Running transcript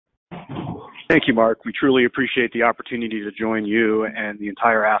Thank you, Mark. We truly appreciate the opportunity to join you and the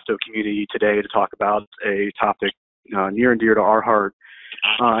entire AFTO community today to talk about a topic near and dear to our heart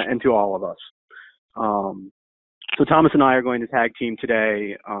and to all of us. So Thomas and I are going to tag team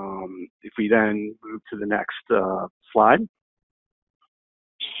today. If we then move to the next slide.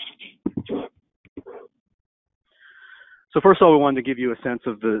 So first of all, we wanted to give you a sense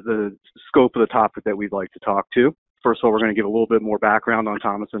of the scope of the topic that we'd like to talk to. First of all, we're going to give a little bit more background on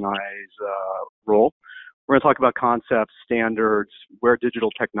Thomas and I's role. We're going to talk about concepts, standards, where digital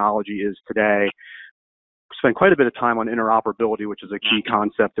technology is today. Spend quite a bit of time on interoperability, which is a key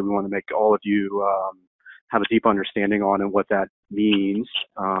concept that we want to make all of you have a deep understanding on and what that means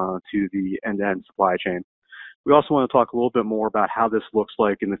to the end-to-end supply chain. We also want to talk a little bit more about how this looks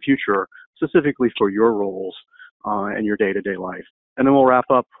like in the future, specifically for your roles and your day-to-day life. And then we'll wrap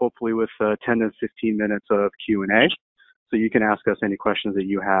up hopefully with 10 to 15 minutes of Q&A, so you can ask us any questions that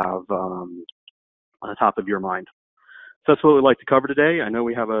you have on the top of your mind. So that's what we'd like to cover today. I know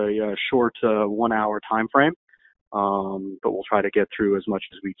we have a short 1 hour time frame, but we'll try to get through as much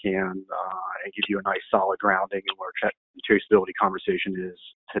as we can and give you a nice solid grounding in where traceability conversation is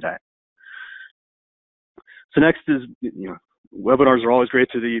today. So next is, webinars are always great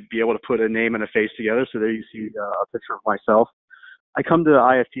to be able to put a name and a face together. So there you see a picture of myself. I come to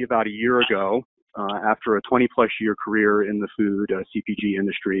IFT about a year ago after a 20-plus year career in the food CPG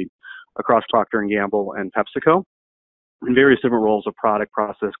industry across Procter & Gamble and PepsiCo in various different roles of product,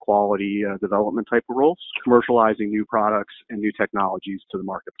 process, quality, development type of roles, commercializing new products and new technologies to the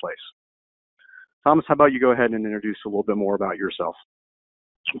marketplace. Thomas, how about you go ahead and introduce a little bit more about yourself?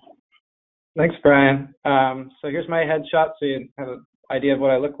 Thanks, Brian. So here's my headshot so you have an idea of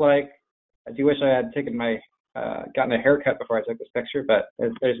what I look like. I do wish I had gotten a haircut before I took this picture, but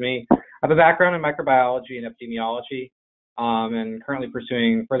there's me. I have a background in microbiology and epidemiology, and currently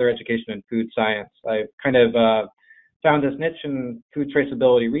pursuing further education in food science. I've kind of found this niche in food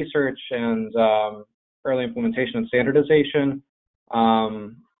traceability research and early implementation and standardization.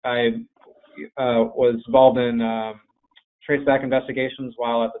 I was involved in traceback investigations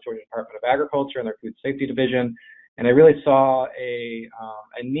while at the Georgia Department of Agriculture and their food safety division. And I really saw a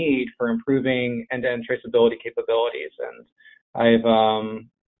need for improving end-to-end traceability capabilities. And I've,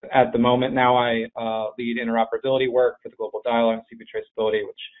 at the moment now, I lead interoperability work for the Global Dialogue on CP Traceability,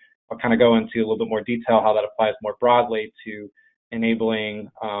 which I'll kind of go into a little bit more detail how that applies more broadly to enabling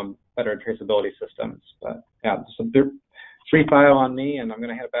better traceability systems. But yeah, just a brief bio on me, and I'm going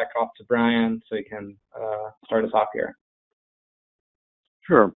to hand it back off to Brian so he can start us off here.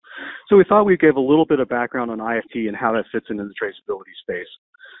 Sure. So we thought we'd give a little bit of background on IFT and how that fits into the traceability space.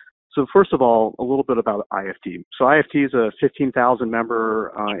 So first of all, a little bit about IFT. So IFT is a 15,000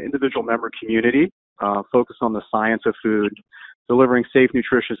 member individual member community focused on the science of food, delivering safe,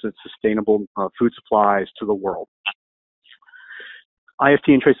 nutritious, and sustainable food supplies to the world. IFT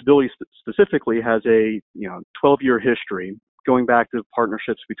and traceability specifically has a 12-year history going back to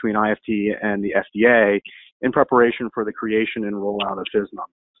partnerships between IFT and the FDA in preparation for the creation and rollout of FSMA.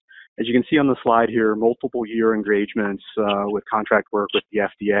 As you can see on the slide here, multiple year engagements with contract work with the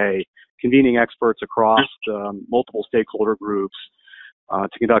FDA, convening experts across multiple stakeholder groups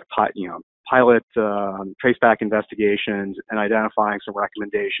to conduct pilot traceback investigations and identifying some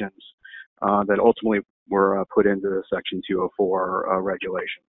recommendations that ultimately were put into the Section 204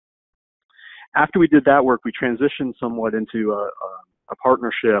 regulation. After we did that work, we transitioned somewhat into a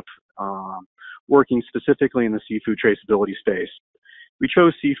partnership working specifically in the seafood traceability space. We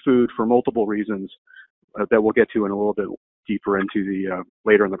chose seafood for multiple reasons that we'll get to in a little bit deeper into the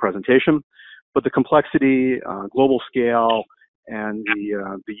later in the presentation. But the complexity, global scale, and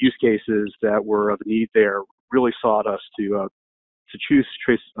the use cases that were of need there really sought us to choose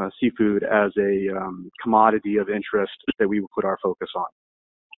seafood as a commodity of interest that we would put our focus on.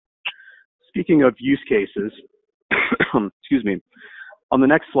 Speaking of use cases, excuse me, on the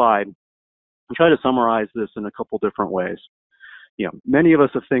next slide, I'll try to summarize this in a couple different ways. Many of us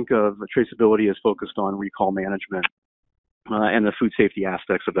think of traceability as focused on recall management and the food safety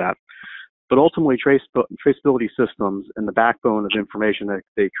aspects of that. But ultimately, traceability systems and the backbone of information that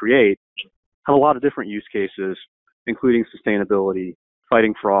they create have a lot of different use cases, including sustainability,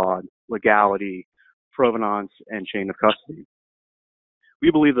 fighting fraud, legality, provenance, and chain of custody.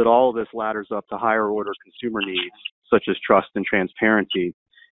 We believe that all of this ladders up to higher order consumer needs, such as trust and transparency,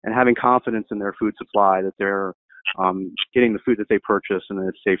 and having confidence in their food supply, that they're getting the food that they purchase and that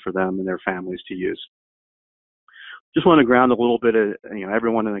it's safe for them and their families to use. Just want to ground a little bit of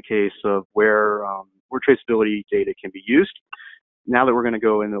everyone in the case of where traceability data can be used. now that we're going to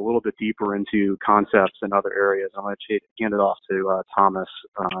go in a little bit deeper into concepts and other areas, I'm going to hand it off to Thomas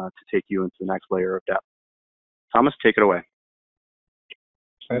to take you into the next layer of depth. Thomas, take it away.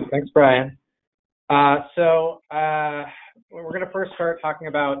 Thanks, Brian. So we're going to first start talking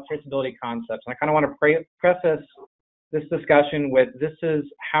about traceability concepts. And I kind of want to preface this discussion with this is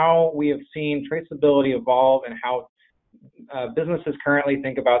how we have seen traceability evolve and how businesses currently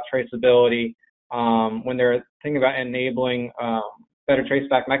think about traceability when they're thinking about enabling better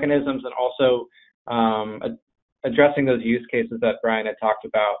traceback mechanisms and also addressing those use cases that Brian had talked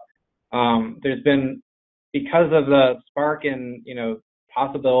about. There's been, because of the spark in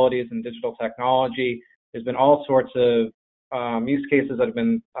possibilities in digital technology, there's been all sorts of use cases that have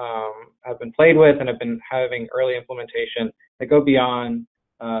been played with and have been having early implementation that go beyond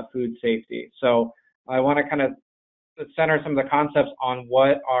food safety. So I want to kind of center some of the concepts on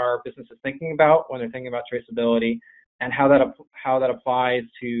what our business is thinking about when they're thinking about traceability and how that applies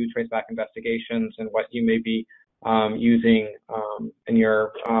to traceback investigations and what you may be using in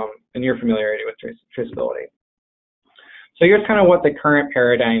your familiarity with traceability. So here's kind of what the current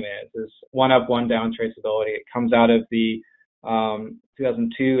paradigm is one up, one down traceability. It comes out of the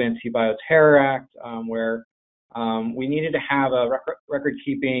 2002 Anti-Bioterror Act, where we needed to have a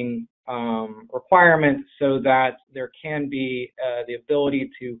record-keeping requirement so that there can be the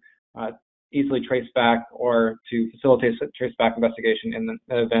ability to easily trace back or to facilitate trace back investigation in the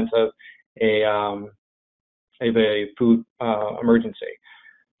event of a food emergency.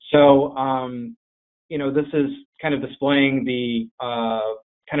 So this is kind of displaying the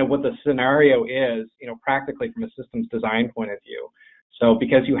kind of what the scenario is, practically from a systems design point of view. So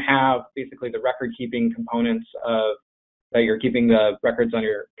because you have basically the record-keeping components of that you're keeping the records on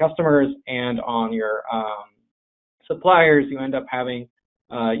your customers and on your suppliers, you end up having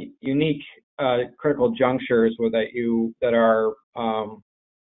unique critical junctures where you have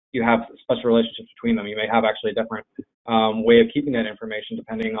special relationships between them. You may have actually a different way of keeping that information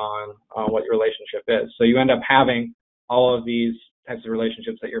depending on what your relationship is. So you end up having all of these types of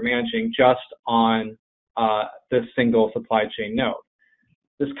relationships that you're managing just on this single supply chain node.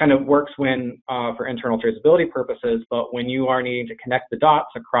 This kind of works when for internal traceability purposes, but when you are needing to connect the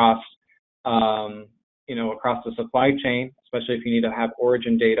dots across, across the supply chain, especially if you need to have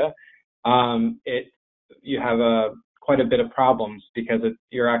origin data, you have quite a bit of problems because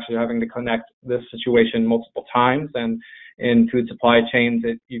you're actually having to connect this situation multiple times. And in food supply chains,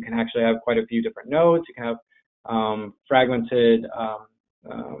 you can actually have quite a few different nodes. You can have fragmented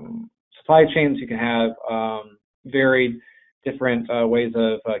supply chains. You can have varied different ways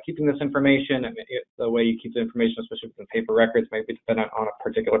of keeping this information. And the way you keep the information, especially within paper records, may be dependent on a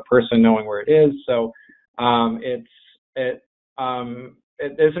particular person knowing where it is. So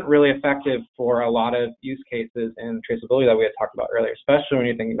it isn't really effective for a lot of use cases in traceability that we had talked about earlier, especially when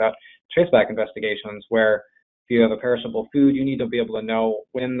you're thinking about traceback investigations, where if you have a perishable food, you need to be able to know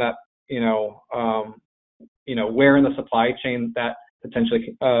when that, where in the supply chain that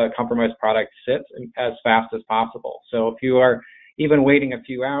potentially compromised product sits as fast as possible. So if you are even waiting a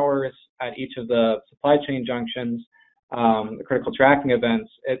few hours at each of the supply chain junctions, the critical tracking events,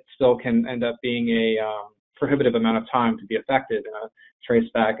 it still can end up being a prohibitive amount of time to be effective in a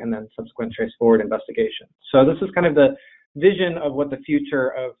traceback and then subsequent trace forward investigation. So this is kind of the vision of what the future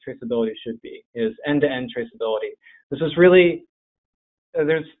of traceability should be, is end-to-end traceability. This is really,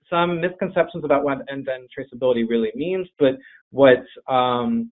 there's some misconceptions about what end-to-end traceability really means, but what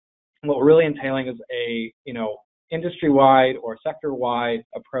we're really entailing is a industry-wide or sector-wide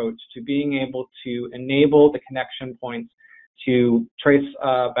approach to being able to enable the connection points to trace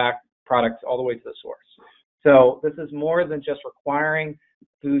back products all the way to the source. So this is more than just requiring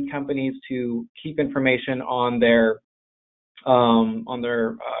food companies to keep information on their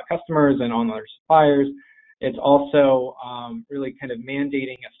customers and on their suppliers. It's also really kind of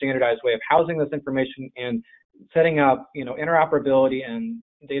mandating a standardized way of housing this information and setting up, interoperability and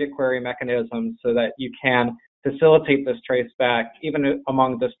data query mechanisms so that you can facilitate this trace back even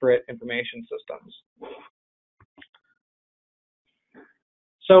among disparate information systems.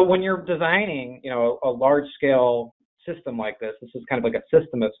 So when you're designing, a large-scale system like this is kind of like a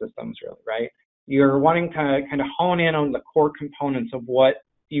system of systems, really, right? You're wanting to kind of hone in on the core components of what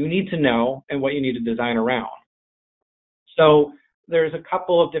you need to know and what you need to design around. So there's a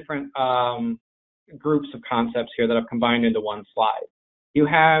couple of different groups of concepts here that I've combined into one slide. You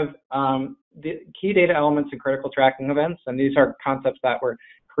have the key data elements and critical tracking events, and these are concepts that were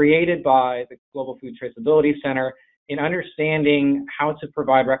created by the Global Food Traceability Center in understanding how to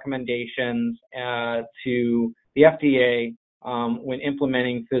provide recommendations to the FDA when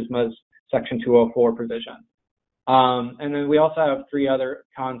implementing FSMA's Section 204 provision. And then we also have three other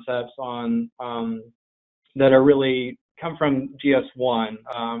concepts on that are really come from GS1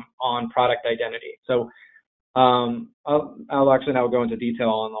 on product identity. So I'll actually now go into detail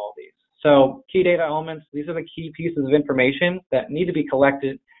on all of these. So key data elements, these are the key pieces of information that need to be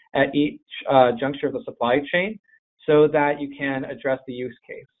collected at each juncture of the supply chain so that you can address the use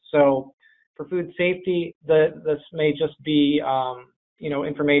case. So for food safety, this may just be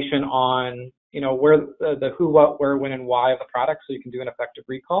information on where the who, what, where, when, and why of the product, so you can do an effective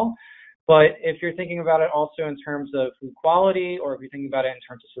recall. But if you're thinking about it also in terms of food quality, or if you're thinking about it in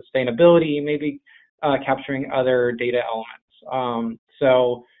terms of sustainability, you may be capturing other data elements.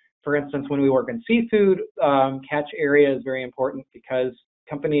 So for instance, when we work in seafood, catch area is very important because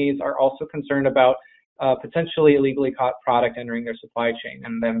companies are also concerned about potentially illegally caught product entering their supply chain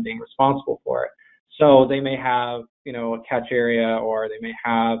and them being responsible for it. So they may have, a catch area, or they may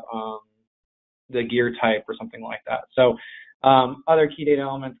have the gear type or something like that. So other key data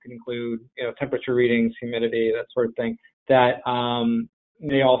elements can include, temperature readings, humidity, that sort of thing, that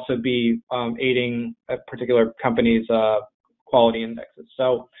may also be aiding a particular company's quality indexes.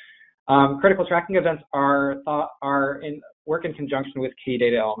 So critical tracking events work in conjunction with key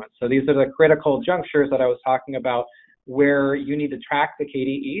data elements. So these are the critical junctures that I was talking about, where you need to track the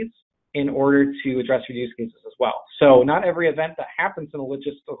KDEs in order to address your use cases as well. So not every event that happens in a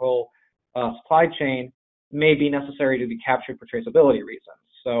logistical supply chain may be necessary to be captured for traceability reasons.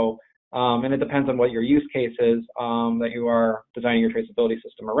 So, and it depends on what your use case is that you are designing your traceability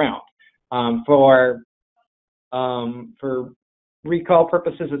system around. For recall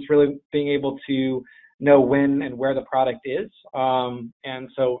purposes, it's really being able to know when and where the product is. And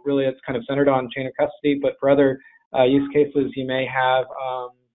so really it's kind of centered on chain of custody, but for other use cases, you may have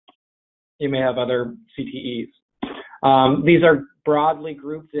other CTEs. These are broadly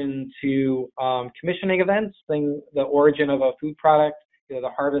grouped into commissioning events, the origin of a food product, the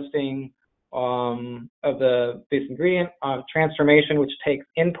harvesting of the base ingredient, transformation, which takes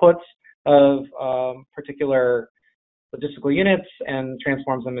inputs of particular logistical units and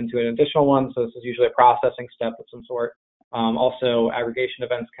transforms them into an additional one. So this is usually a processing step of some sort. Also, aggregation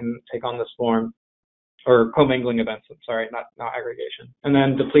events can take on this form, or commingling events, sorry, not aggregation. And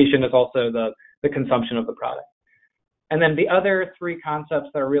then depletion is also the consumption of the product. And then the other three concepts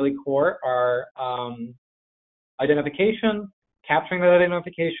that are really core are identification, capturing that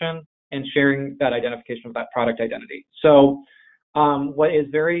identification, and sharing that identification of that product identity. So what is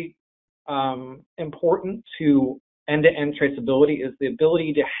very important to end-to-end traceability is the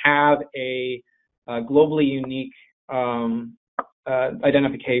ability to have a globally unique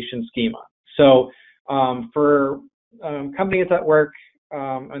identification schema. So for companies that work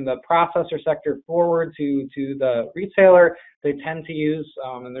in the processor sector forward to the retailer, they tend to use,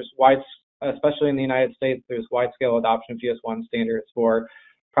 and there's especially in the United States, there's wide-scale adoption of GS1 standards for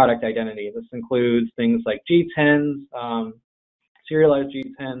product identity. This includes things like G10s, serialized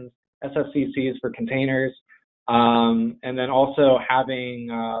G10s, SFCCs for containers, and then also having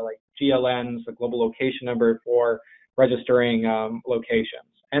like GLNs, the global location number, for registering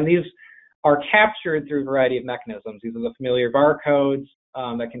locations. And these are captured through a variety of mechanisms. These are the familiar barcodes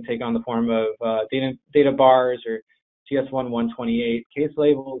that can take on the form of data bars or GS1-128 case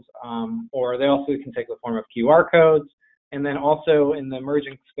labels, or they also can take the form of QR codes, and then also in the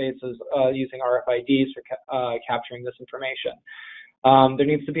emerging spaces using RFIDs for capturing this information. There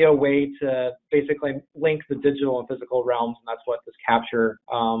needs to be a way to basically link the digital and physical realms, and that's what this capture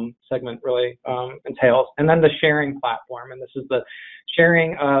segment really entails. And then the sharing platform, and this is the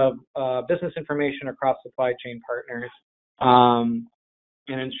sharing of business information across supply chain partners,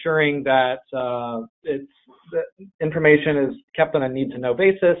 and ensuring that the information is kept on a need-to-know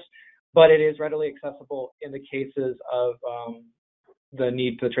basis, but it is readily accessible in the cases of the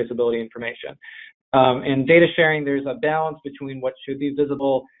need for traceability information. In data sharing, there's a balance between what should be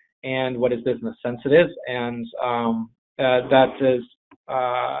visible and what is business sensitive, and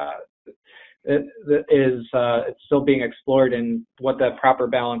it's still being explored in what the proper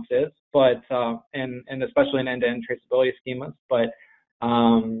balance is, but and especially in end-to-end traceability schemas. But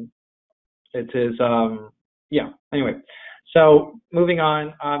it is anyway. So moving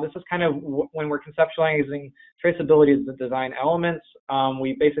on, this is kind of when we're conceptualizing traceability as the design elements,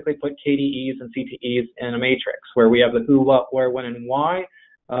 we basically put KDEs and CTEs in a matrix where we have the who, what, where, when, and why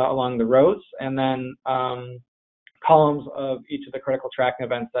along the rows, and then columns of each of the critical tracking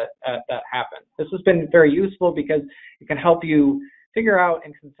events that happen. This has been very useful because it can help you figure out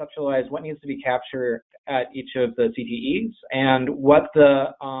and conceptualize what needs to be captured at each of the CTEs and what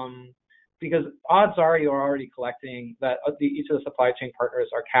because odds are you're already collecting that each of the supply chain partners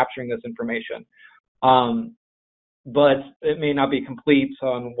are capturing this information. but it may not be complete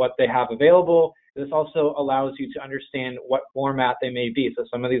on what they have available. This also allows you to understand what format they may be. So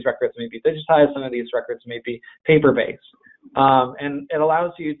some of these records may be digitized, some of these records may be paper-based. And it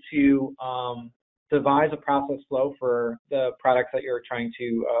allows you to devise a process flow for the products that you're trying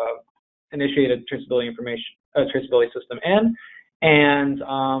to initiate a traceability system in, and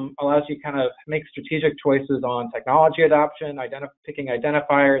allows you kind of make strategic choices on technology adoption, picking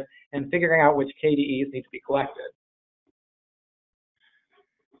identifiers, and figuring out which KDEs need to be collected.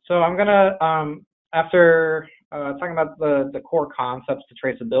 So I'm going to, after talking about the core concepts to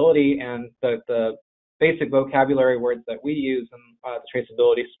traceability and the basic vocabulary words that we use in the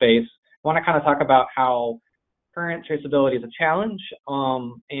traceability space, I want to kind of talk about how current traceability is a challenge,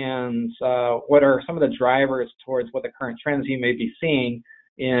 and what are some of the drivers towards what the current trends you may be seeing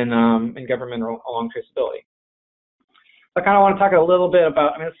in government along traceability. So I kind of want to talk a little bit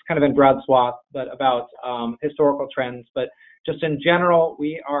about, I mean, it's kind of in broad swath, but about historical trends. But just in general,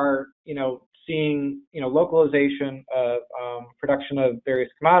 we are, seeing, localization of production of various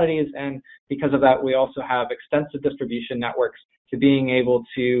commodities, and because of that, we also have extensive distribution networks to being able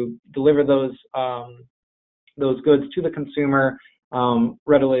to deliver those goods to the consumer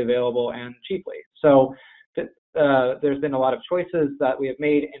readily available and cheaply. So there's been a lot of choices that we have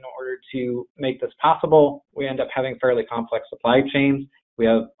made in order to make this possible. We end up having fairly complex supply chains. We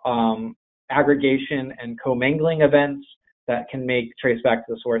have aggregation and commingling events that can make trace back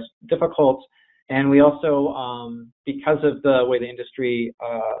to the source difficult. And we also, because of the way the industry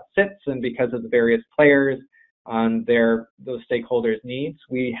sits and because of the various players on those stakeholders' needs,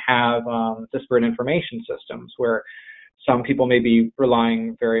 we have disparate information systems where some people may be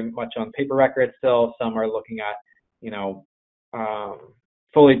relying very much on paper records still. Some are looking at,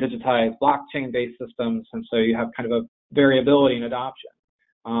 fully digitized blockchain-based systems, and so you have kind of a variability in adoption.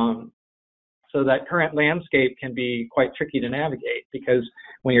 So that current landscape can be quite tricky to navigate, because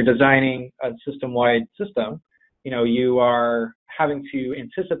when you're designing a system-wide system, you are having to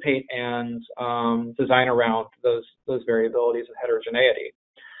anticipate and design around those variabilities and heterogeneity.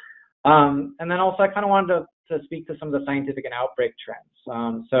 And then also I kind of wanted to speak to some of the scientific and outbreak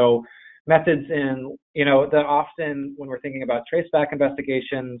trends. So methods in, that often when we're thinking about traceback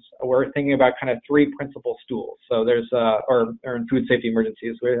investigations, we're thinking about kind of three principal stools. So there's, or in food safety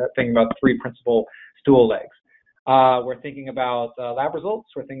emergencies, we're thinking about three principal stool legs. We're thinking about lab results.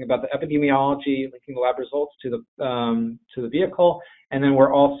 We're thinking about the epidemiology, linking the lab results to the vehicle, and then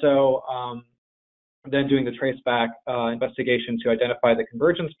we're also then doing the traceback investigation to identify the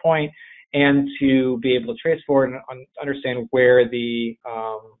convergence point and to be able to trace forward and understand where the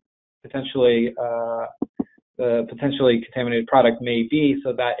potentially contaminated product may be,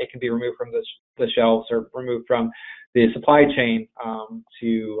 so that it can be removed from the shelves or removed from the supply chain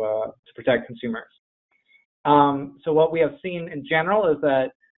to protect consumers. So what we have seen in general is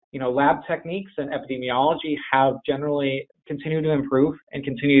that lab techniques and epidemiology have generally continued to improve and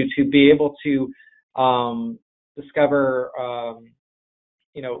continue to be able to discover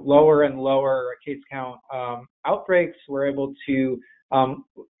lower and lower case count outbreaks. We're able to,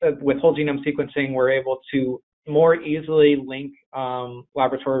 with whole genome sequencing, we're able to more easily link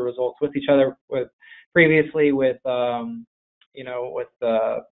laboratory results with each other. Previously with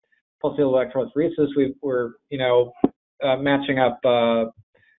pulsed field electrophoresis, we were matching up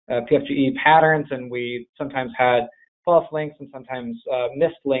PFGE patterns, and we sometimes had false links and sometimes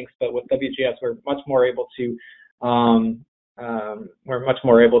missed links. But with WGS, we're much more able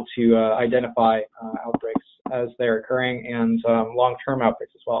to identify outbreaks as they're occurring, and long-term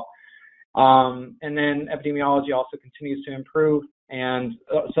outbreaks as well. And then epidemiology also continues to improve, and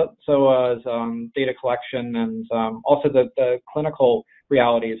so as data collection, and also the clinical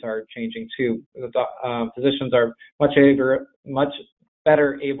realities are changing too. The physicians are much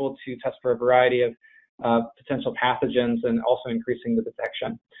better able to test for a variety of potential pathogens, and also increasing the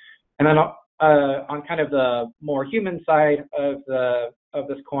detection. And then on kind of the more human side of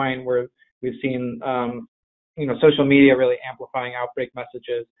this coin, where we've seen social media really amplifying outbreak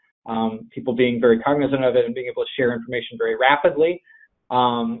messages, people being very cognizant of it and being able to share information very rapidly,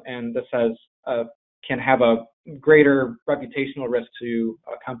 and this can have a greater reputational risk to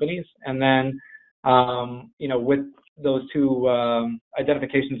companies. And then with those two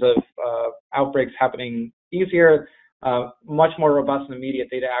identifications of outbreaks happening easier, much more robust and immediate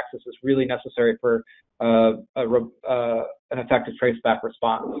data access is really necessary for an effective traceback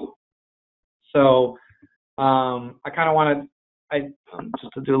response. So I kind of want to,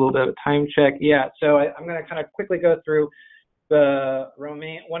 just to do a little bit of a time check. Yeah, so I'm going to kind of quickly go through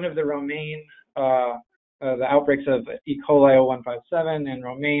one of the Romaine, the outbreaks of E. coli 0157 in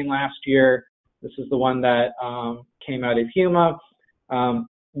Romaine last year. This is the one that came out of HUMA. And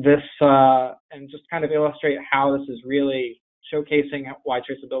just kind of illustrate how this is really showcasing why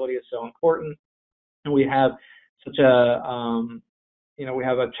traceability is so important. And we have such a, we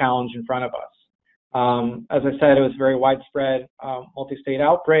have a challenge in front of us. As I said, it was a very widespread multi-state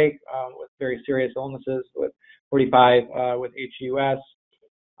outbreak with very serious illnesses, with 45 with HUS.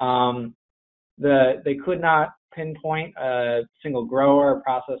 They could not pinpoint a single grower,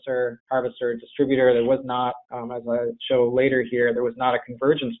 processor, harvester, distributor. There was not, as I show later here, there was not a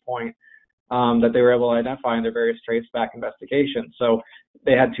convergence point that they were able to identify in their various traceback investigations. So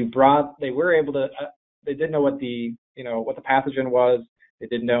they had to they did know what the pathogen was. They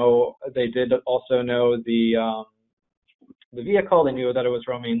did also know the vehicle. They knew that it was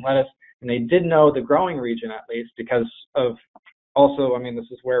romaine lettuce, and they did know the growing region at least because of also,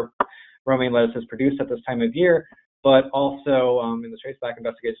 this is where romaine lettuce is produced at this time of year, but also in the traceback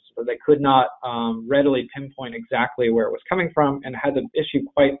investigations, but they could not readily pinpoint exactly where it was coming from, and had to issue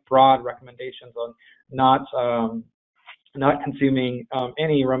quite broad recommendations on not consuming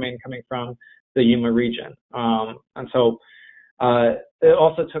any romaine coming from the Yuma region. And so it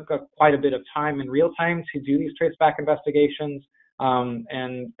also took quite a bit of time in real time to do these traceback investigations,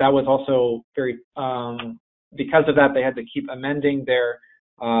 and that was also very because of that, they had to keep amending their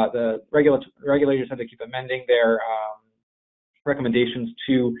the regulators had to keep amending their recommendations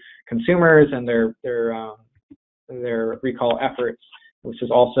to consumers and their recall efforts, which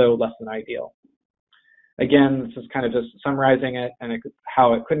is also less than ideal. Again, this is kind of just summarizing it and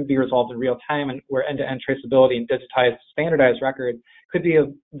how it couldn't be resolved in real time, and where end-to-end traceability and digitized, standardized record could be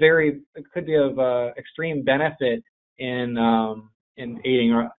of extreme benefit in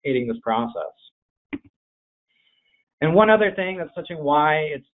aiding this process. And one other thing that's touching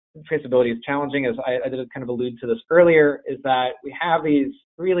why traceability is challenging, as I did kind of allude to this earlier, is that we have these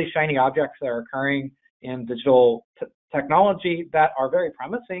really shiny objects that are occurring in digital technology that are very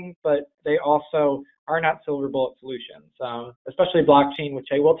promising, but they also are not silver bullet solutions, especially blockchain, which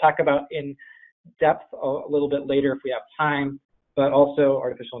I will talk about in depth a little bit later if we have time, but also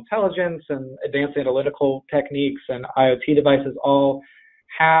artificial intelligence and advanced analytical techniques and IoT devices all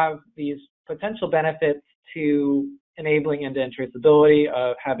have these potential benefits to enabling end-to-end traceability,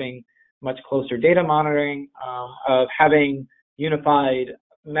 of having much closer data monitoring, of having unified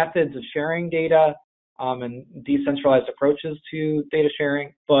methods of sharing data, and decentralized approaches to data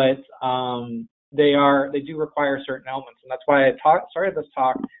sharing, but they do require certain elements, and that's why I started this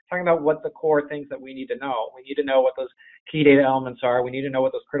talk talking about what the core things that we need to know. We need to know what those key data elements are. We need to know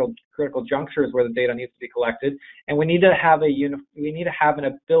what those critical junctures where the data needs to be collected, and we need to have an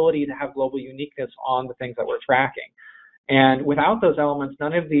ability to have global uniqueness on the things that we're tracking. And without those elements,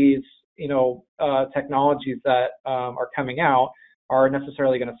 none of these technologies that are coming out are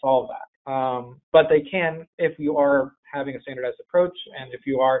necessarily going to solve that. But they can if you are having a standardized approach, and if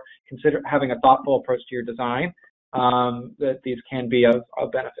you are having a thoughtful approach to your design, that these can be of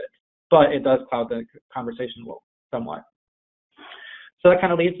benefit. But it does cloud the conversation somewhat. So that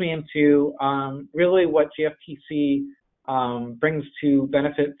kind of leads me into really what GFTC brings to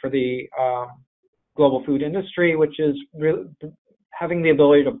benefit for the global food industry, which is having the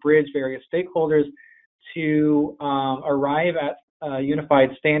ability to bridge various stakeholders to arrive at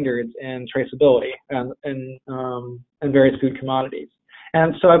unified standards in traceability and various food commodities.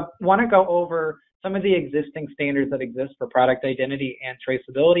 And so I want to go over some of the existing standards that exist for product identity and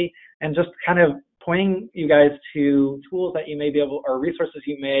traceability, and just kind of pointing you guys to tools that you may be able, or resources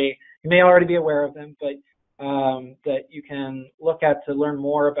you may already be aware of them, but that you can look at to learn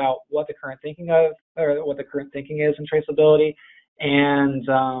more about what the current thinking is in traceability, and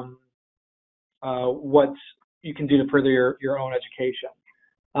what you can do to further your own education.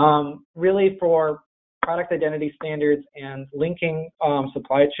 Really, for product identity standards and linking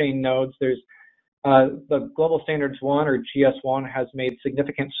supply chain nodes, there's the Global Standards 1, or GS1, has made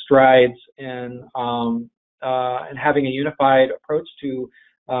significant strides in having a unified approach to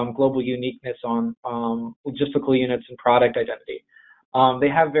global uniqueness on logistical units and product identity. They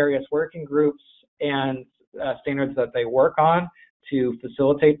have various working groups and standards that they work on to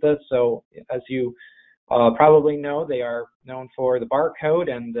facilitate this. So as you probably know, they are known for the barcode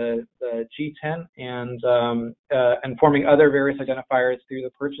and the G10, and forming other various identifiers through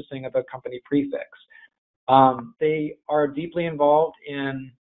the purchasing of a company prefix. They are deeply involved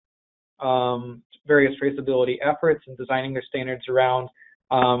in various traceability efforts and designing their standards around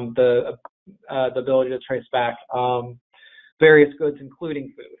the ability to trace back various goods,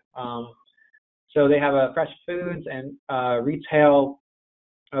 including food. So they have a fresh foods and retail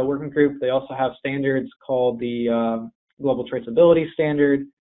working group. They also have standards called the Global Traceability Standard,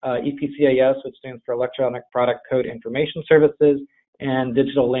 EPCIS, which stands for Electronic Product Code Information Services, and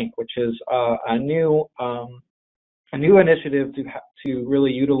Digital Link, which is a new initiative to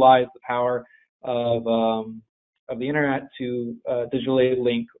really utilize the power of the internet to digitally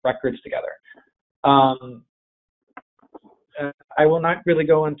link records together. I will not really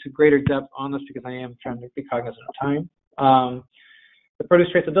go into greater depth on this because I am trying to be cognizant of time. The Produce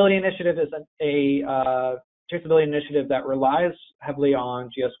Traceability Initiative is a traceability initiative that relies heavily on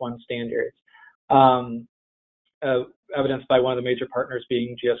GS1 standards, evidenced by one of the major partners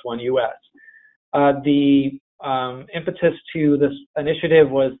being GS1 US. The impetus to this initiative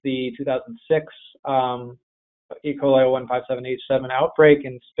was the 2006 E. coli 0157H7 outbreak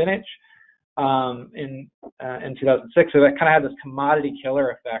in spinach in 2006. So that kind of had this commodity killer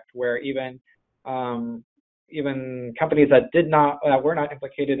effect, where even companies that were not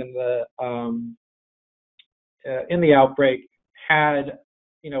implicated in the outbreak had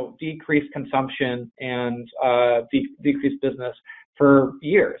decreased consumption and decreased business for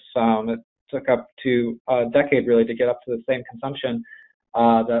years. It took up to a decade really to get up to the same consumption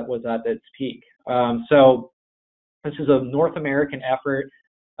that was at its peak. So this is a North American effort,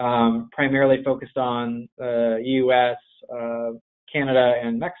 primarily focused on the U.S., Canada,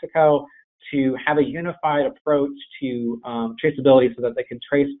 and Mexico, to have a unified approach to traceability so that they can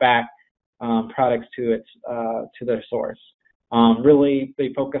trace back products to their source. Really,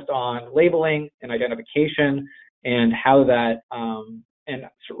 they focused on labeling and identification and how that and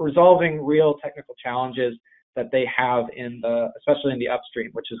resolving real technical challenges that they have especially in the upstream,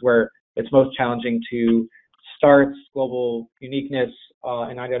 which is where it's most challenging to start global uniqueness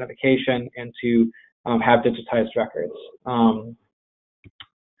and identification and to have digitized records.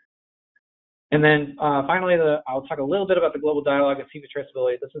 And then finally, I'll talk a little bit about the Global Dialogue on Seafood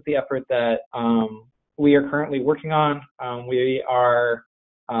Traceability. This is the effort that we are currently working on. We are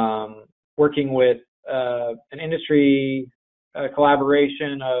working with an industry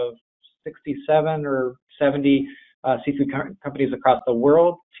collaboration of 67 or 70 seafood companies across the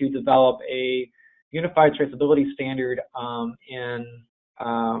world to develop a unified traceability standard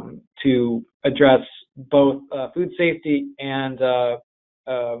to address both food safety and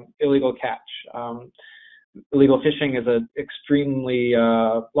illegal catch. Illegal fishing is an extremely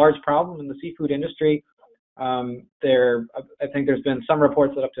large problem in the seafood industry. I think there's been some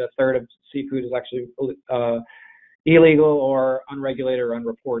reports that up to a third of seafood is actually illegal or unregulated or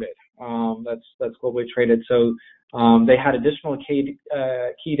unreported. That's globally traded. So they had additional key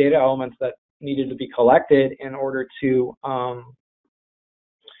data elements that needed to be collected in order to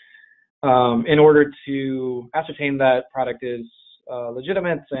ascertain that product is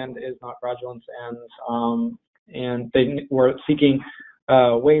legitimate and is not fraudulent, and they were seeking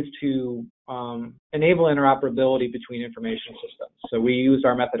ways to enable interoperability between information systems. So we used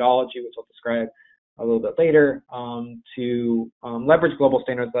our methodology, which I'll describe a little bit later, to leverage global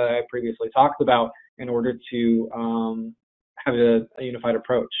standards that I previously talked about in order to have a unified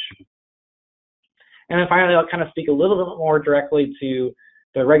approach. And then finally, I'll kind of speak a little bit more directly to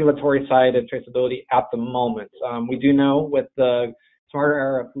the regulatory side of traceability at the moment. We do know with the Smarter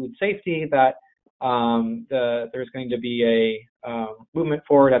Era of Food Safety that there's going to be a movement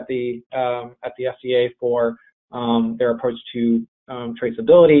forward at the FDA for their approach to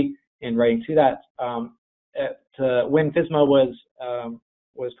traceability and writing to that. When FSMA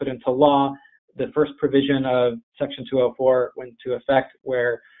was put into law, the first provision of Section 204 went into effect,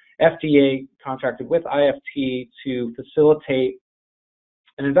 where FDA contracted with IFT to facilitate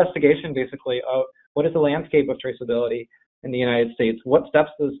an investigation, basically, of what is the landscape of traceability in the United States. What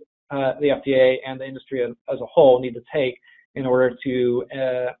steps does the FDA and the industry as a whole need to take in order to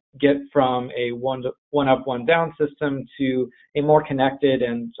get from a one up, one down system to a more connected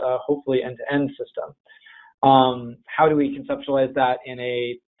and hopefully end-to-end system? How do we conceptualize that in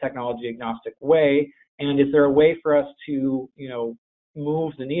a technology agnostic way? And is there a way for us to,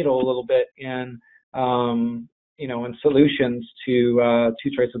 move the needle a little bit in in solutions to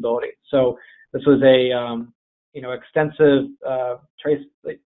traceability? So this was a extensive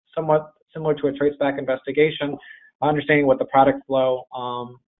somewhat similar to a traceback investigation, understanding what the product flow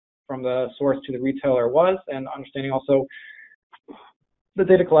from the source to the retailer was, and understanding also the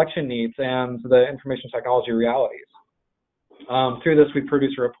data collection needs and the information technology realities. Through this, we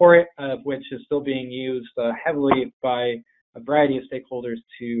produced a report, which is still being used heavily by a variety of stakeholders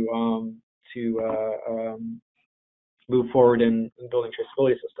to move forward in building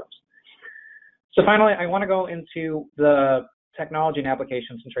traceability systems. So finally, I want to go into the technology and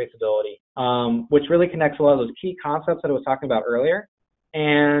applications in traceability, which really connects a lot of those key concepts that I was talking about earlier,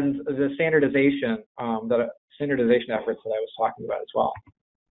 and the standardization efforts that I was talking about as well.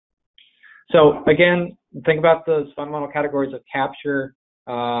 So again, think about those fundamental categories of capture,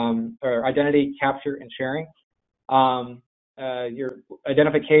 or identity, capture, and sharing. Your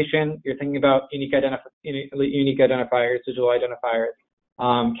identification, you're thinking about unique identifiers, digital identifiers.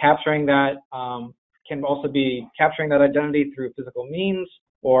 Capturing that can also be capturing that identity through physical means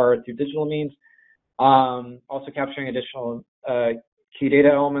or through digital means. Also capturing additional key data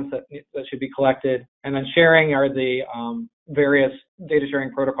elements that should be collected. And then sharing are the various data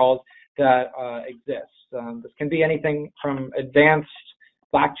sharing protocols that exist. This can be anything from advanced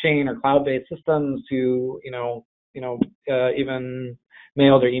blockchain or cloud-based systems to even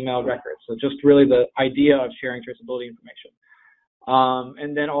mailed or emailed records. So just really the idea of sharing traceability information.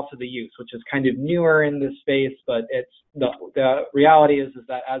 And then also the use, which is kind of newer in this space, but it's the reality is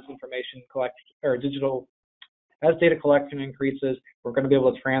that as information as data collection increases, we're going to be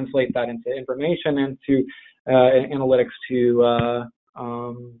able to translate that into information and to analytics to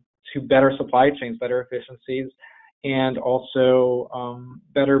better supply chains, better efficiencies, and also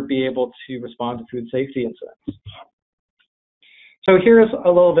better be able to respond to food safety incidents. So here's a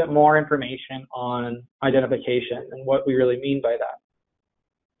little bit more information on identification and what we really mean by that.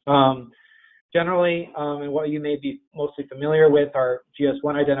 Generally, and what you may be mostly familiar with are GS1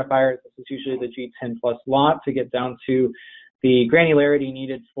 identifiers. This is usually the G10 plus lot to get down to the granularity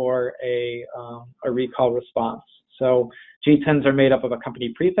needed for a recall response. So G10s are made up of a company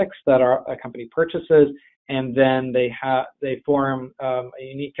prefix that a company purchases, and then they form a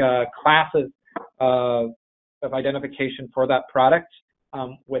unique class of identification for that product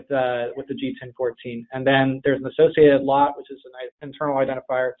with the G1014. And then there's an associated lot, which is an internal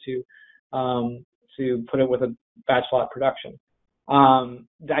identifier to put it with a batch lot production.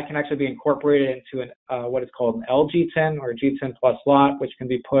 That can actually be incorporated into what is called an LG10 or a G10 plus lot, which can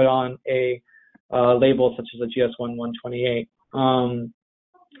be put on a label such as a GS1 128.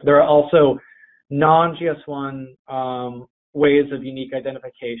 There are also non-GS1 ways of unique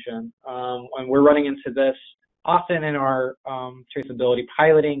identification, and we're running into this often in our traceability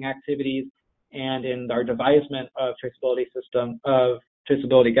piloting activities and in our devisement of traceability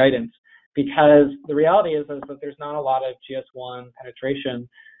guidance, because the reality is that there's not a lot of GS1 penetration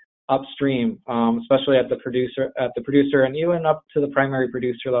upstream, especially at the producer and even up to the primary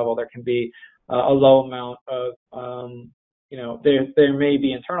producer level. There can be a low amount of there may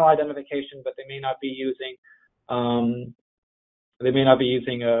be internal identification, but they may not be using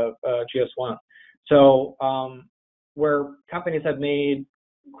a GS1. So where companies have made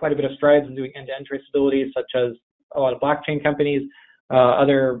quite a bit of strides in doing end-to-end traceability, such as a lot of blockchain companies,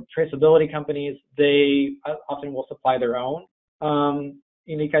 other traceability companies, they often will supply their own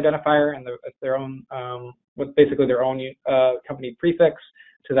unique identifier and their own, with basically their own company prefix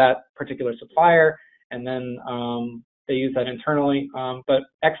to that particular supplier, and then they use that internally. But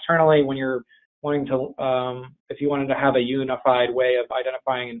externally, when you're wanting to, if you wanted to have a unified way of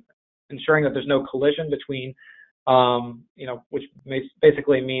identifying and ensuring that there's no collision between, which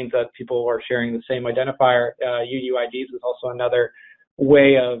basically means that people are sharing the same identifier. UUIDs is also another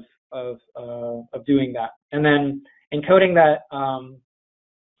way of doing that. And then encoding that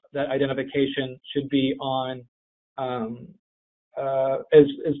identification should be on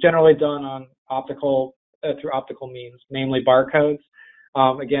is generally done on through optical means, namely barcodes.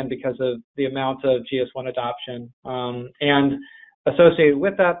 Again, because of the amount of GS1 adoption, and associated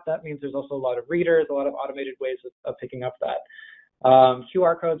with that means there's also a lot of readers, a lot of automated ways of picking up that.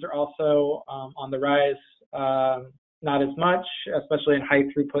 QR codes are also on the rise, not as much, especially in high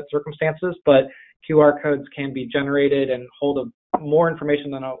throughput circumstances, but QR codes can be generated and hold more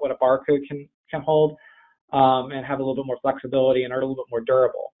information than what a barcode can hold, and have a little bit more flexibility and are a little bit more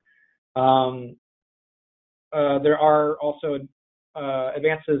durable. There are also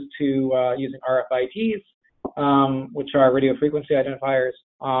advances to using RFIDs, which are radio frequency identifiers,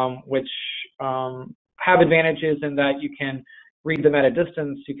 which have advantages in that you can read them at a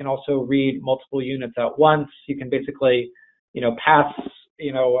distance. You can also read multiple units at once. You can basically, pass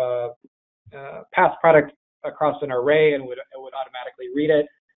product across an array and it would automatically read it.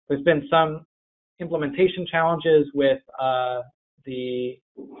 There's been some implementation challenges with the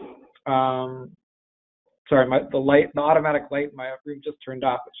automatic light in my room just turned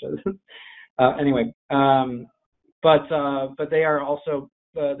off, which is anyway. But they are also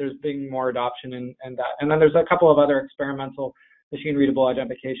there's being more adoption in that, and then there's a couple of other experimental machine readable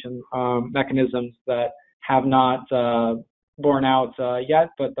identification mechanisms that have not borne out yet,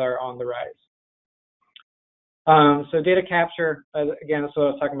 but they're on the rise. So data capture, again, that's what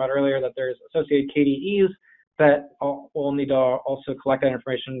I was talking about earlier, that there's associated KDEs that will need to also collect that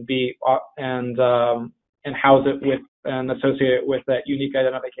information, and house it with and associate it with that unique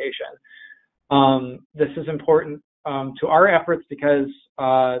identification. This is important to our efforts because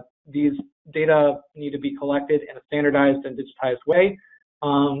these data need to be collected in a standardized and digitized way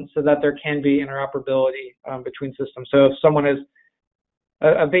so that there can be interoperability between systems. So if someone is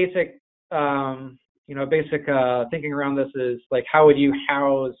a basic, thinking around this is like, how would you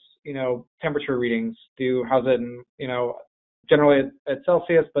house, temperature readings? Do you house it in, generally at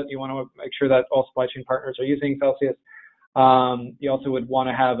Celsius, but you want to make sure that all supply chain partners are using Celsius. You also would want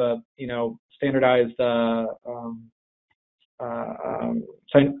to have a, standardized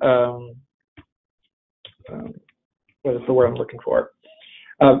what is the word I'm looking for?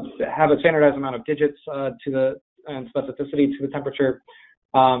 Have a standardized amount of digits and specificity to the temperature,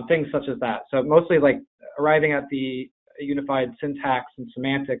 things such as that. So mostly like arriving at the unified syntax and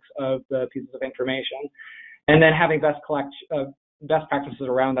semantics of the pieces of information, and then having best practices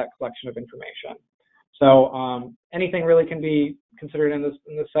around that collection of information. So anything really can be considered in this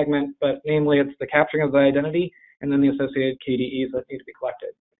segment, but namely it's the capturing of the identity and then the associated KDEs that need to be collected.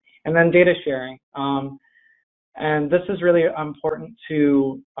 And then data sharing. And this is really important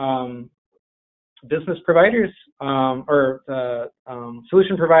to business providers or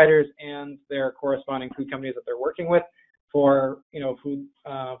solution providers and their corresponding food companies that they're working with. For food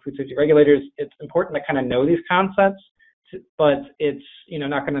safety regulators, it's important to kind of know these concepts, but it's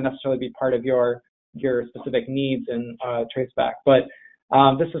not going to necessarily be part of your specific needs in Traceback. But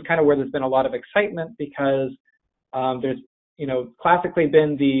this is kind of where there's been a lot of excitement because there's classically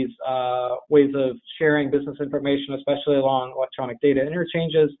been these ways of sharing business information, especially along electronic data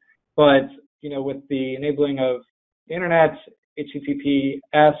interchanges. But with the enabling of the internet,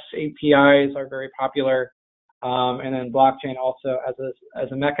 HTTPS APIs are very popular, and then blockchain also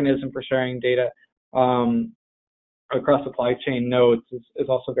as a mechanism for sharing data across supply chain nodes is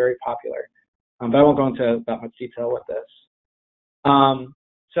also very popular. But I won't go into that much detail with this.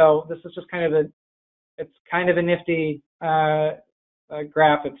 So this is just kind of a nifty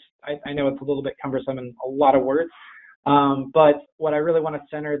graph. I know it's a little bit cumbersome and a lot of words, but what I really want to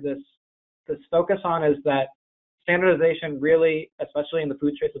center this focus on is that standardization really, especially in the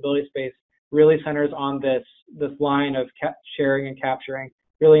food traceability space, really centers on this line of sharing and capturing,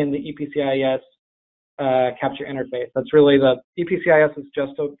 really in the EPCIS capture interface. That's really the EPCIS is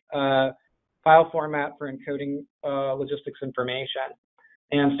just a file format for encoding logistics information.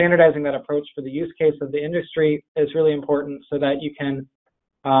 And standardizing that approach for the use case of the industry is really important so that you can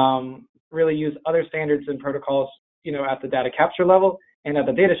really use other standards and protocols, at the data capture level and at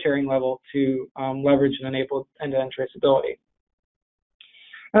the data sharing level to leverage and enable end-to-end traceability.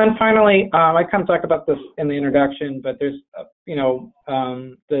 And then finally, I kind of talked about this in the introduction, but there's,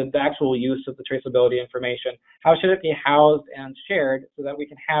 the actual use of the traceability information. How should it be housed and shared so that we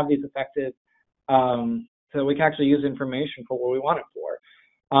can have these effective, so we can actually use information for what we want it for?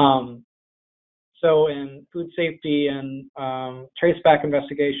 So in food safety and traceback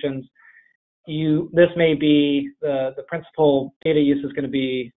investigations, this may be the principal data use is going to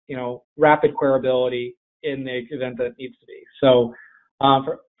be, rapid queryability in the event that it needs to be. So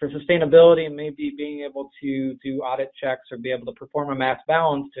for sustainability, it may be being able to do audit checks or be able to perform a mass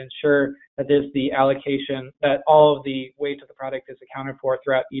balance to ensure that there's the allocation, that all of the weight of the product is accounted for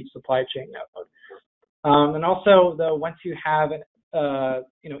throughout each supply chain node. And also, once you have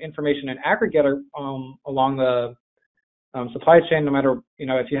information in aggregate along the supply chain, no matter,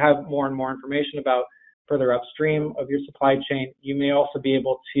 if you have more and more information about further upstream of your supply chain, you may also be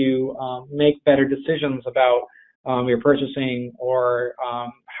able to make better decisions about your purchasing or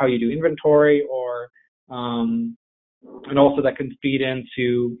how you do inventory, or and also that can feed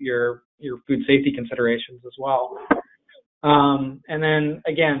into your food safety considerations as well. And then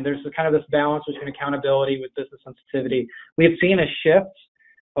again, there's kind of this balance between accountability with business sensitivity. We've seen a shift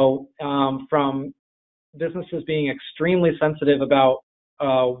from businesses being extremely sensitive about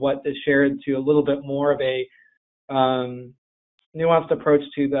what is shared to a little bit more of a nuanced approach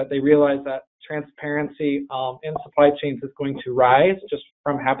to that. They realize that transparency in supply chains is going to rise just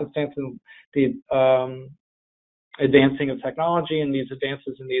from happenstance and the advancing of technology and these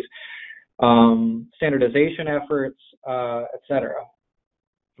advances in these standardization efforts, et cetera.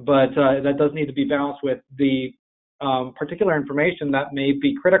 But that does need to be balanced with the particular information that may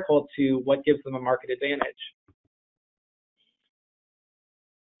be critical to what gives them a market advantage.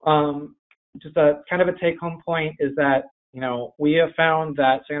 Just a kind of a take-home point is that, we have found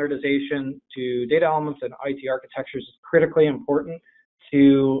that standardization to data elements and IT architectures is critically important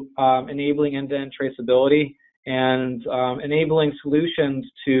to enabling end-to-end traceability and enabling solutions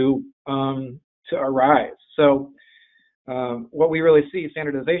to arise. So what we really see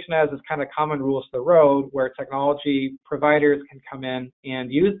standardization as is kind of common rules of the road, where technology providers can come in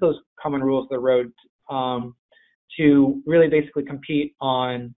and use those common rules of the road to really basically compete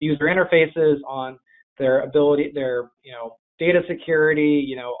on user interfaces, on their ability, their data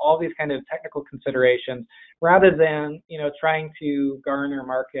security, all these kind of technical considerations, rather than trying to garner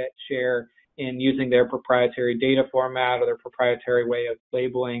market share in using their proprietary data format or their proprietary way of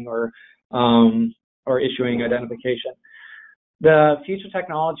labeling or issuing identification. The future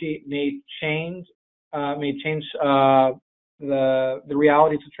technology may change the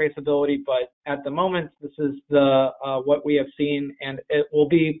realities of traceability, but at the moment, this is what we have seen, and it will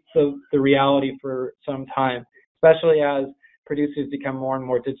be the reality for some time, especially as producers become more and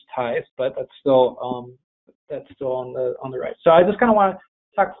more digitized. But that's still on the rise. So I just kind of want to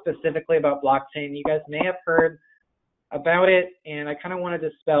talk specifically about blockchain. You guys may have heard about it, and I kind of want to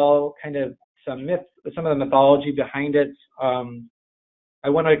dispel kind of some myths, some of the mythology behind it. I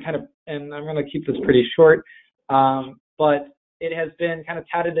want to and I'm going to keep this pretty short, but it has been kind of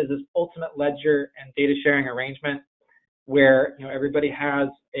touted as this ultimate ledger and data sharing arrangement where everybody has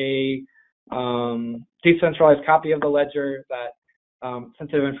a decentralized copy of the ledger, that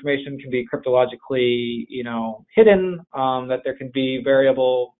sensitive information can be cryptologically hidden, that there can be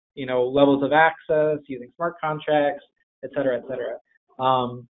variable levels of access using smart contracts, et cetera, et cetera.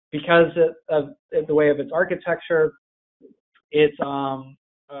 Because of the way of its architecture, it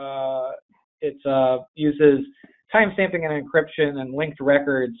uses timestamping and encryption and linked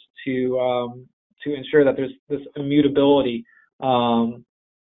records to ensure that there's this immutability. So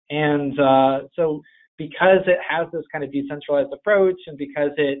because it has this kind of decentralized approach, and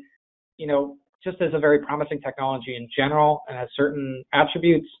because it just is a very promising technology in general and has certain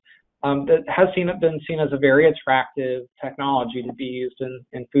attributes, that has been seen as a very attractive technology to be used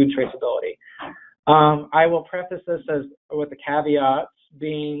in food traceability. I will preface this with the caveats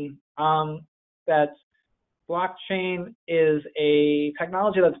being that blockchain is a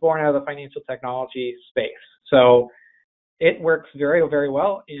technology that's born out of the financial technology space. So it works very, very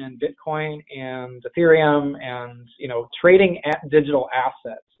well in Bitcoin and Ethereum and trading digital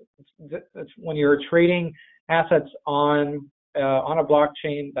assets. It's when you're trading assets on a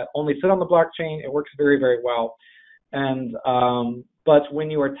blockchain that only sit on the blockchain, it works very, very well. And but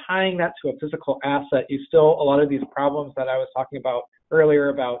when you are tying that to a physical asset, you still, a lot of these problems that I was talking about earlier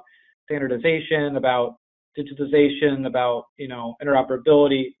about standardization, about digitization, about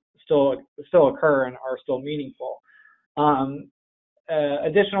interoperability still occur and are still meaningful.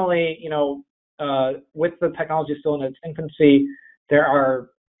 Additionally, with the technology still in its infancy, there are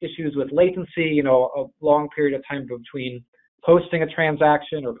issues with latency, a long period of time between posting a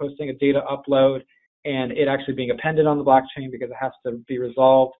transaction or posting a data upload and it actually being appended on the blockchain, because it has to be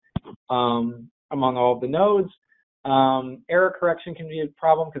resolved among all of the nodes. Error correction can be a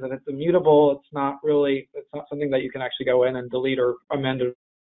problem because if it's immutable, it's not something that you can actually go in and delete or amend.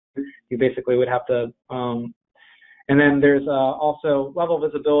 You basically would have to. And then there's also level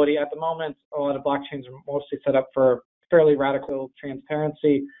visibility. At the moment, a lot of blockchains are mostly set up for fairly radical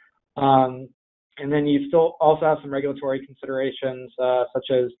transparency. And then you still also have some regulatory considerations such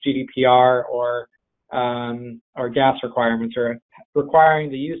as GDPR or gas requirements, or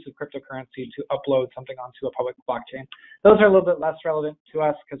requiring the use of cryptocurrency to upload something onto a public blockchain. Those are a little bit less relevant to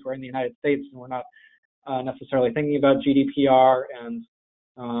us because we're in the United States and we're not necessarily thinking about GDPR, and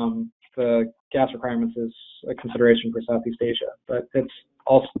the gas requirements is a consideration for Southeast Asia. But it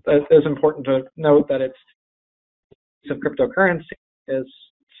is important to note that its use of cryptocurrency is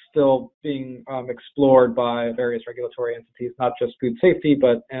still being explored by various regulatory entities, not just food safety,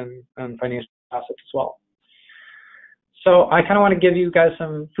 but and financial assets as well. So I kind of want to give you guys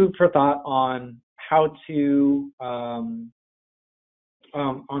some food for thought on how to, on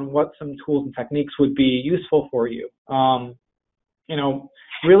what some tools and techniques would be useful for you.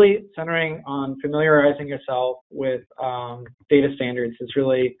 Really centering on familiarizing yourself with data standards is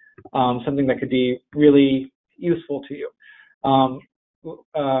really something that could be really useful to you.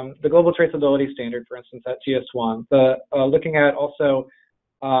 The Global Traceability Standard, for instance, at GS1, looking at also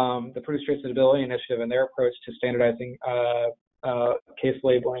the Produce Traceability Initiative and their approach to standardizing case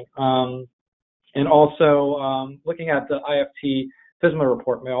labeling, and also looking at the IFT FSMA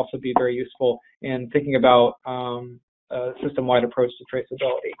report may also be very useful in thinking about a system-wide approach to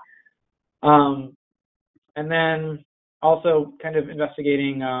traceability. And then also kind of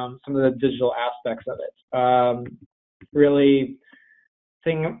investigating some of the digital aspects of it. I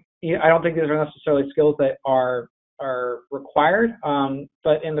don't think these are necessarily skills that are required,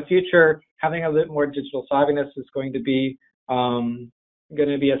 but in the future, having a bit more digital savviness is going to be going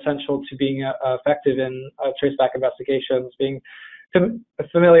to be essential to being effective in traceback investigations. Being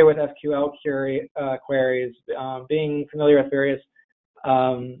familiar with SQL queries, being familiar with various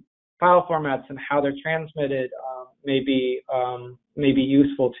file formats and how they're transmitted may be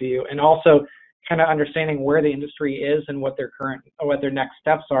useful to you, and also kind of understanding where the industry is and what their next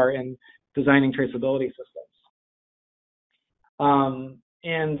steps are in designing traceability systems.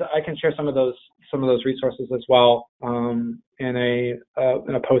 And I can share some of those resources as well in a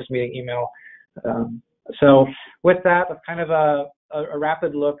post-meeting email. So with that, that's kind of a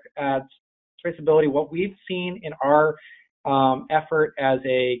rapid look at traceability, what we've seen in our effort as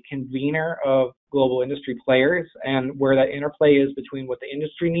a convener of global industry players, and where that interplay is between what the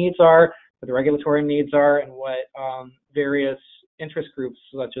industry needs are, what the regulatory needs are, and what various interest groups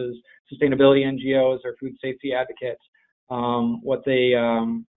such as sustainability NGOs or food safety advocates, and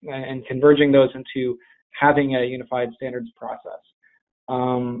converging those into having a unified standards process.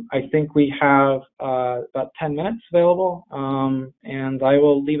 I think we have about 10 minutes available, and I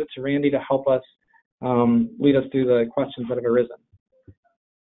will leave it to Randy to help us lead us through the questions that have arisen.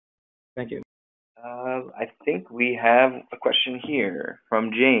 Thank you. I think we have a question here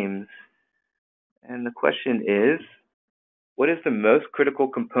from James, and the question is, what is the most critical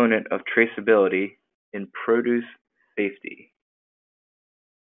component of traceability in produce safety?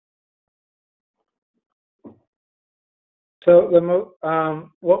 So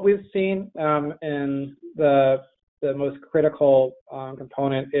what we've seen in the most critical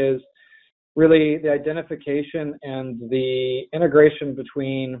component is really the identification and the integration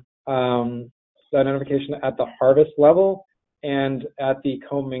between the identification at the harvest level and at the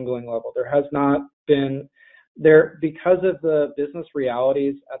commingling level. There has not been because of the business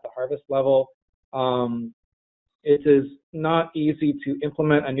realities at the harvest level. It is not easy to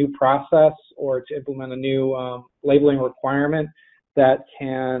implement a new process or to implement a new labeling requirement that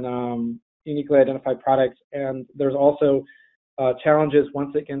can uniquely identify products. And there's also challenges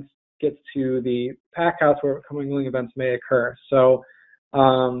once it gets to the pack house where commingling events may occur. So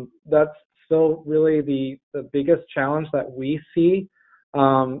that's still really the biggest challenge that we see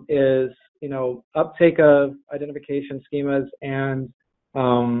is uptake of identification schemas and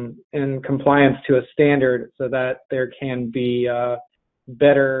compliance to a standard, so that there can be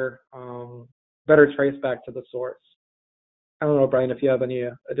better trace back to the source. I don't know, Brian, if you have any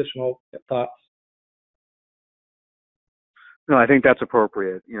additional thoughts. No, I think that's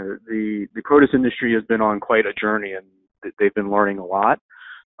appropriate. The produce industry has been on quite a journey, and they've been learning a lot.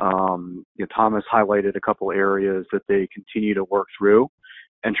 Thomas highlighted a couple areas that they continue to work through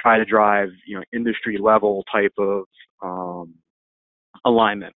and try to drive industry level type of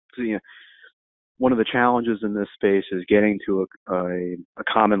alignment. So, one of the challenges in this space is getting to a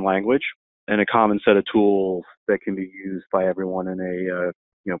common language and a common set of tools that can be used by everyone in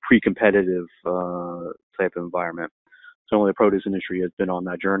a pre-competitive type of environment. So the produce industry has been on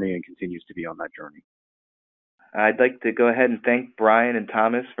that journey and continues to be on that journey. I'd like to go ahead and thank Brian and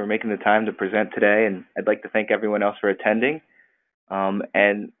Thomas for making the time to present today, and I'd like to thank everyone else for attending.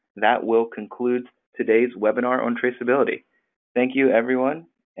 And that will conclude today's webinar on traceability. Thank you, everyone,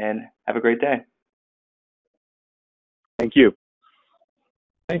 and have a great day. Thank you.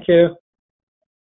 Thank you.